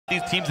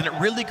these teams, and it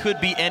really could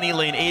be any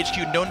lane.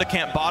 AHQ known to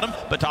camp bottom,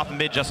 but top and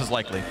mid just as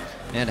likely.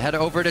 And head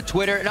over to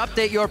Twitter and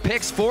update your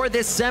picks for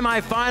this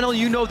semifinal.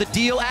 You know the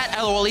deal at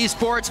LOL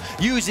eSports,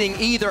 using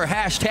either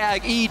hashtag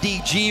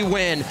EDG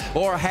win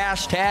or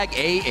hashtag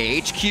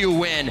AHQ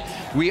win.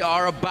 We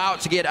are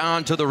about to get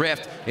on to the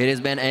Rift. It has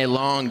been a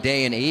long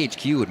day, and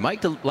AHQ would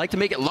like to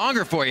make it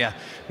longer for you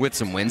with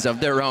some wins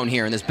of their own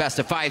here in this best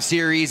of 5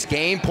 series.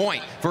 Game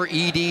point for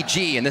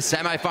EDG in the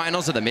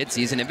semifinals of the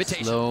midseason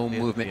invitation. Slow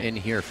movement in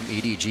here from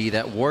EDG.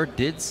 That ward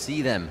did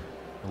see them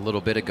a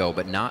little bit ago,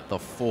 but not the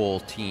full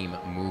team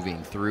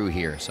moving through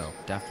here. So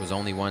Def was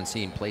only one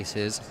seen place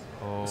his.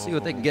 Let's see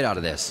what they can get out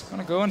of this.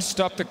 Gonna go and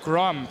stop the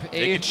Grump.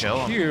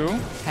 AHQ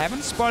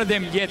haven't spotted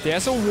them yet.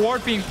 There's a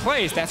ward being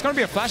placed. That's gonna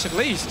be a flash at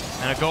least.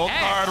 And a gold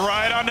card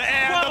right onto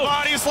and the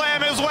body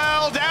slam as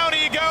well. Down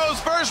he goes.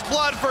 First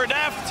blood for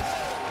Deft.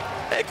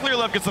 And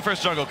Clearlove gets the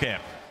first jungle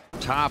camp.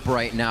 Top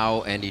right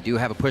now, and you do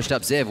have a pushed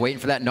up Ziv waiting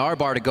for that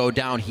Narbar to go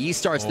down. He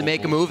starts to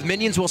make a move.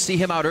 Minions will see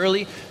him out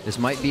early. This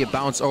might be a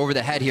bounce over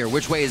the head here.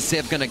 Which way is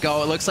Ziv gonna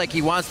go? It looks like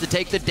he wants to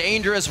take the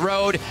dangerous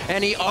road,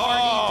 and he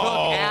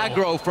already took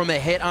aggro from a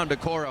hit onto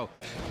Koro.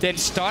 Then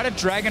start a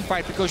dragon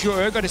fight because your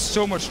Urgot is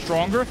so much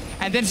stronger,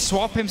 and then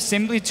swap him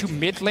simply to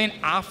mid lane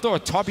after or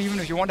top, even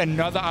if you want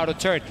another outer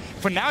turret.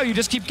 For now, you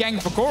just keep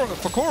ganking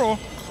for Koro.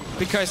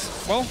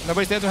 Because, well,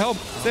 nobody's there to help.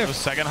 The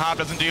second hop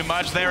doesn't do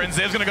much there, and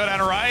Ziv's gonna go down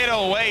right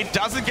away.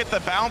 Doesn't get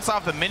the bounce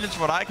off the minions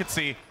from what I could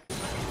see.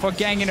 For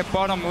gang in the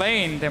bottom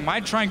lane, they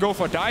might try and go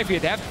for a dive here.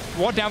 They have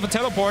ward down for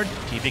teleport.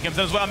 TP comes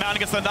in as well. Mountain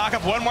gets the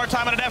knockup one more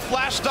time on a Def.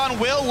 Flash stun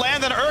will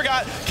land on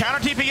Urgot.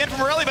 Counter TP in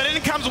from early, but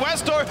in comes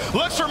Westor.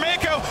 Looks for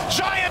Mako.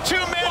 Giant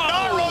 2-man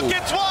Gnarl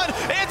gets 1.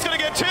 It's gonna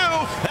get 2.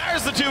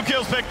 There's the 2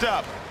 kills picked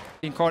up.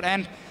 In court,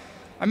 and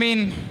I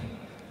mean,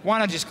 why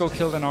not just go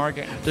kill the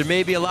Nargan? There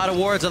may be a lot of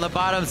wards on the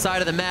bottom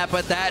side of the map,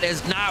 but that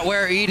is not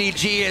where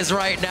EDG is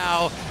right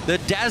now. The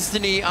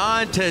Destiny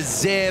onto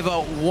Ziv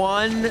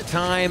one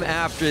time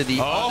after the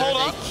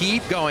other. They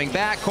keep going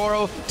back.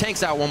 Koro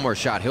tanks out one more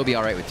shot. He'll be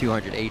all right with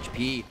 200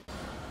 HP.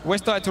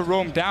 Westor had to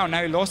roam down.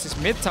 Now he lost his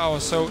mid tower,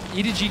 so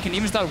EDG can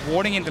even start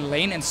warding in the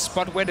lane and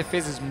spot where the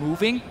Fizz is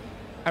moving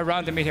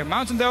around the mid-hill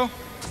mountain though.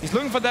 He's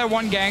looking for that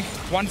one gank.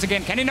 Once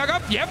again, can he knock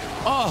up? Yep.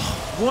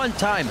 Oh, one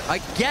time.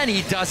 Again,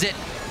 he does it.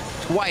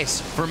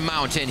 Twice for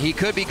Mountain. He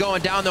could be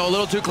going down though, a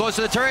little too close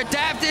to the turret.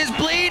 Daft is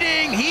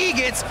bleeding. He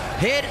gets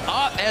hit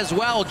up as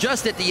well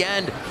just at the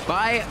end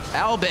by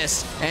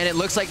Albus, and it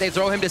looks like they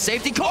throw him to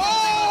safety.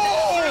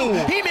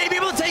 He may be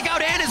able to take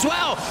out Ann as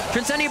well.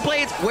 Transcendent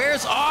Blades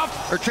wears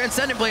off, or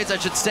Transcendent Blades I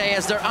should say,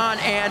 as they're on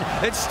Ann.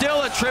 It's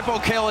still a triple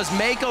kill as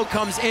Mako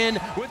comes in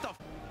with the...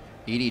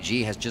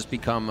 EDG has just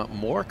become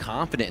more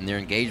confident in their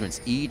engagements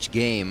each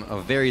game.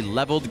 A very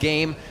leveled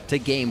game to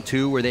game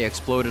 2 where they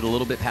exploded a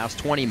little bit past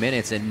 20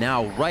 minutes, and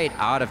now right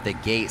out of the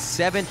gate,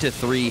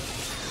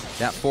 7-3.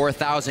 That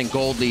 4,000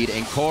 gold lead,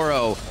 and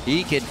Koro,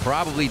 he could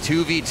probably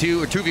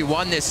 2v2 or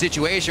 2v1 this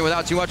situation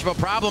without too much of a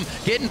problem.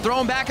 Getting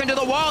thrown back into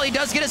the wall. He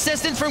does get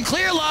assistance from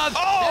Clearlove.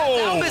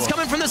 Albus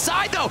coming from the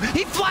side though.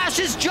 He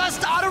flashes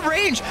just out of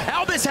range.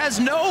 Albus has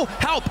no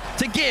help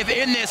to give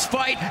in this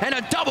fight, and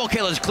a double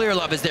kill as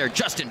Clearlove is there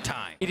just in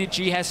time.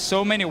 EDG has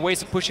so many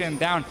ways of pushing him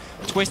down.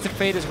 Twisted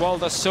Fate as well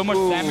does so much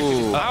damage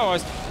to his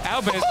powers.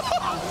 Albus,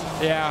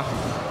 yeah.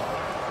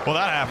 Well,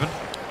 that happened.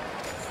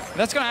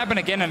 That's going to happen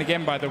again and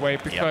again, by the way,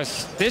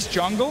 because this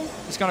jungle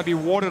is going to be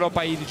warded up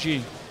by EDG.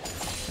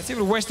 Let's see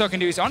what Westor can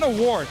do. He's on a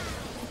ward.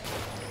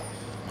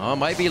 Oh,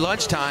 might be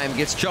lunchtime.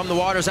 Gets Chum the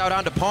Waters out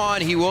onto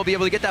Pawn. He will be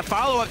able to get that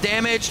follow-up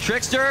damage.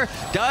 Trickster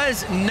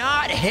does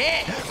not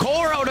hit.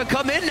 Koro to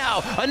come in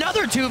now.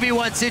 Another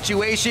 2v1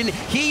 situation.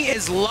 He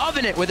is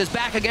loving it with his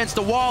back against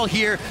the wall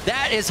here.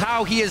 That is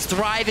how he is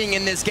thriving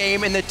in this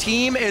game, and the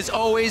team is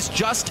always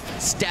just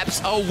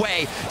steps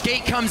away.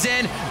 Gate comes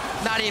in.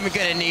 Not even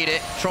gonna need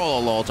it. Troll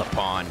a lull to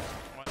Pawn.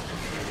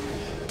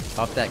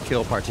 Up that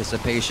kill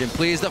participation,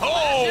 please. The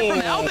flash in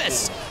from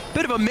Albus.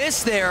 Bit of a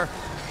miss there.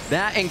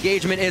 That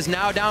engagement is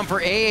now down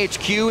for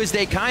AHQ as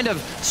they kind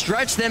of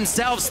stretch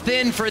themselves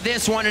thin for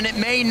this one, and it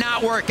may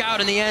not work out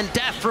in the end.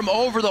 Def from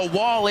over the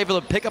wall, able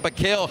to pick up a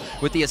kill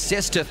with the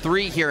assist to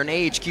 3 here, and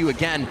AHQ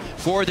again,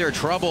 for their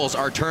troubles,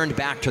 are turned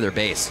back to their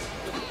base.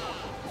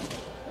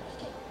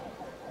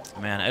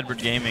 Man, Edward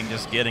Gaming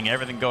just getting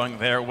everything going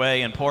their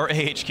way, and poor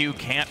AHQ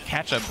can't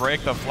catch a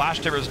break. The flash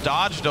tippers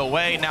dodged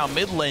away. Now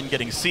mid lane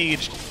getting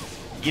sieged.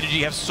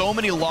 EDG have so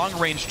many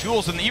long-range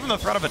tools, and even the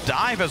threat of a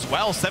dive as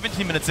well.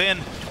 17 minutes in,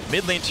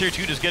 mid lane tier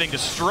 2 just getting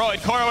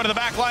destroyed. Koro into the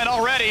back line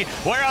already.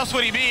 Where else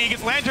would he be? He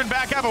gets lantern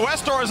back up, but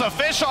Westor is a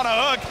fish on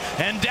a hook,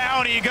 and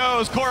down he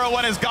goes. Koro,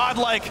 when is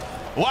godlike,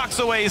 walks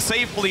away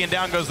safely, and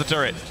down goes the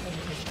turret.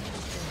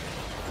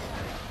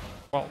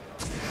 Well,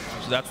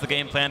 so that's the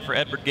game plan for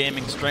Edward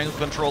Gaming. Strength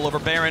control over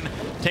Baron.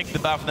 Take the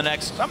bow for the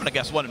next, I'm going to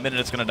guess 1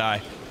 minute it's going to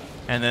die.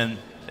 And then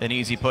an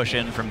easy push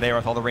in from there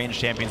with all the range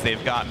champions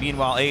they've got.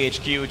 Meanwhile,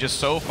 AHQ just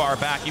so far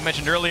back. You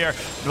mentioned earlier,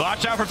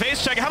 watch out for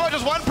face check. How about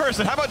just one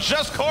person? How about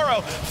just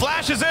Koro?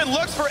 Flashes in,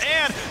 looks for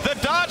Ann. The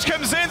dodge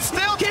comes in,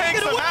 still takes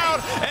him out,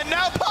 and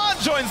now Pod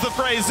joins the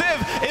fray.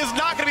 Ziv is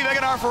not going to be big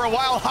enough for a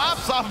while.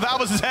 Hops off of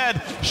Albus'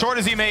 head, short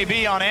as he may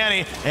be on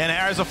Annie, and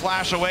there's a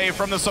flash away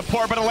from the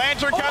support, but a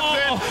lantern comes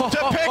in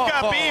to pick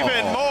up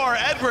even more.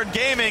 Edward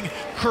Gaming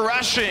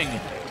crushing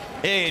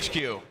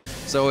AHQ.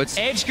 So it's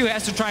AHQ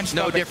has to try and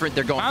stop no different.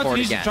 They're going Mountain for it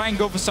needs again. to try and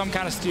go for some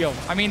kind of steal.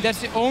 I mean,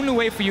 that's the only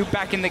way for you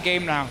back in the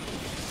game now.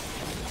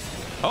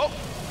 Oh,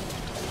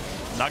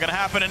 not gonna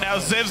happen, and now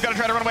Ziv's gonna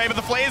try to run away, but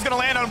the Flay's gonna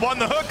land on one,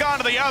 the hook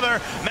onto the other.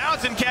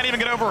 Mountain can't even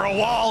get over a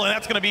wall, and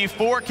that's gonna be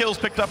 4 kills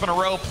picked up in a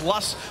row,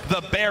 plus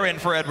the Baron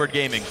for Edward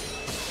Gaming.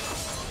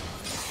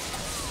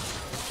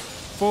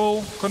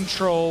 Full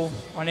control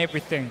on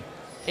everything.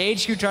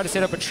 AHQ tried to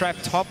set up a trap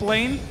top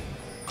lane.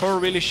 Koro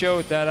really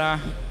showed that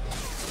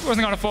he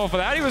wasn't gonna fall for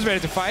that. He was ready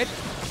to fight.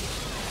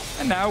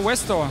 And now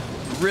Westor.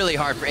 Really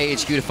hard for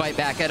AHQ to fight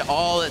back at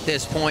all at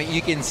this point.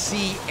 You can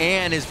see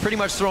Ann is pretty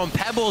much throwing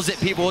pebbles at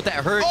people with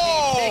that hurricane.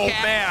 Oh,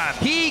 man.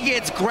 He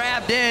gets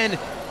grabbed in.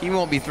 He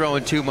won't be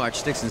throwing too much.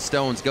 Sticks and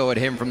stones go at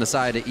him from the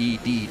side of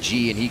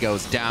EDG, and he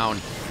goes down.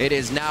 It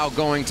is now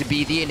going to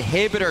be the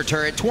inhibitor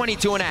turret.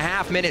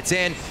 22.5 minutes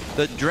in.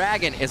 The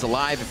Dragon is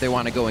alive if they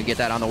want to go and get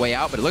that on the way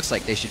out, but it looks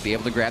like they should be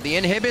able to grab the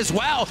inhib as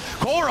well.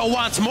 Koro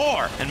wants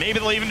more. And maybe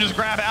they'll even just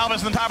grab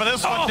Albus on top of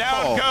this one.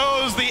 Down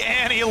goes the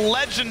Annie,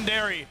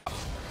 legendary.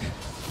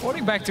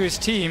 Porting back to his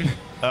team.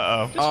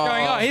 Uh-oh. Just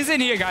going, oh, he's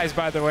in here, guys,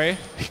 by the way.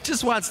 He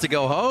just wants to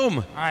go home.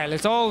 All right,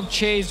 let's all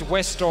chase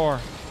Westor.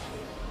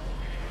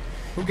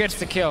 Who gets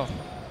the kill?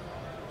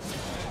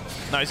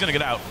 No, he's gonna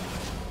get out.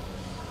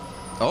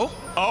 Oh?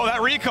 Oh,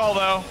 that recall,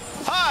 though.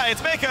 Hi,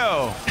 it's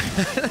Mako.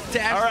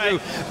 Dash all right.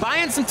 through.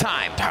 Buying some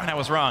time. Darn, I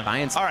was wrong.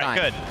 Buying some all right,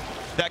 time. good.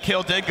 That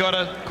kill did go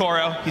to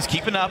Koro. He's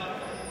keeping up.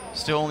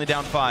 Still only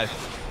down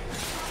 5.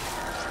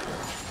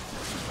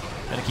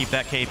 Gonna keep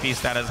that KP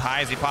stat as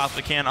high as he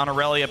possibly can on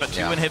Aurelia, but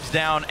 2 inhibs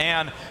down,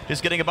 and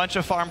just getting a bunch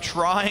of farm,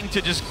 trying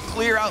to just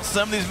clear out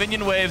some of these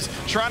minion waves,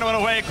 trying to run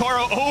away.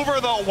 Koro over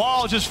the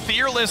wall, just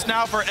fearless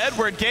now for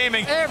Edward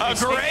Gaming. A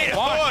great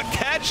hook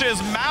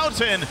catches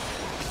Mountain.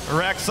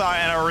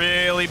 Rek'Sai in a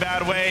really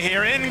bad way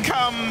here. In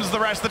comes the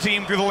rest of the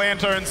team through the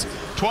lanterns.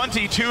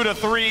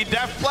 22-3.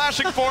 Def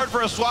flashing forward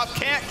for a swap.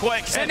 Can't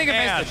quite. Sending a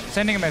message.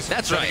 Sending a message.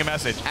 That's Sending right. a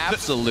message.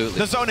 Absolutely.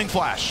 The zoning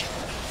flash.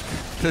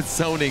 The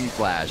zoning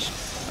flash.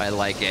 I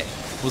like it.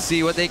 We'll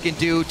see what they can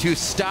do to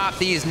stop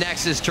these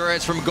Nexus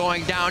turrets from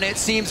going down. It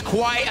seems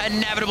quite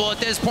inevitable at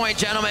this point,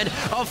 gentlemen.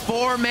 A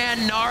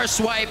 4-man Gnar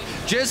swipe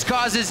just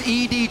causes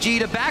EDG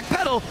to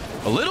backpedal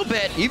a little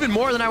bit, even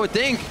more than I would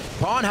think.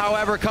 Pawn,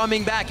 however,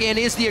 coming back in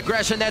is the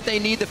aggression that they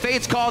need. The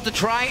Fate's called to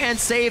try and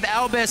save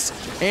Albus,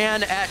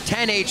 and at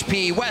 10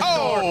 HP,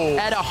 Westor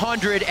at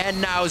 100 and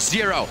now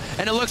 0.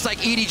 And it looks like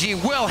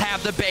EDG will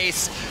have the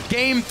base.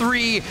 Game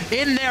 3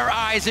 in their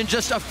eyes in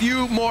just a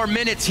few more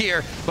minutes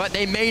here, but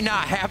they may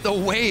not have the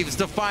waves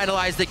to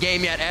finalize the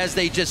game yet as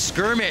they just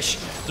skirmish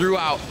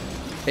throughout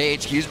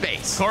AHQ's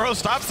base. Koro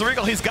stops the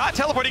wrinkle. He's got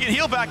teleport. He can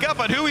heal back up,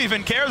 but who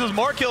even cares as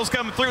more kills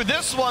come through?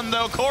 This one,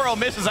 though, Koro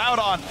misses out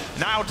on.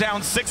 Now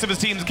down 6 of his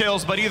team's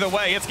kills, but either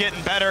way, it's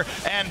getting better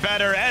and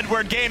better.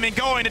 Edward Gaming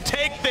going to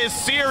take this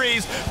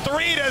series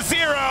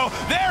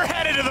 3-0. They're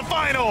headed to the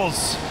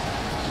finals.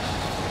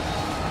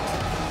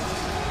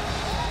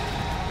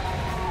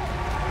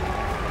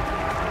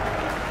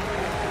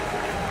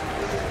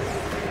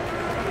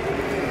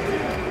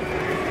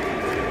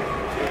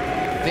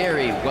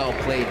 Very well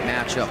played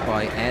matchup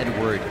by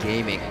Edward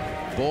Gaming.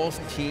 Both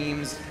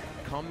teams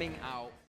coming out.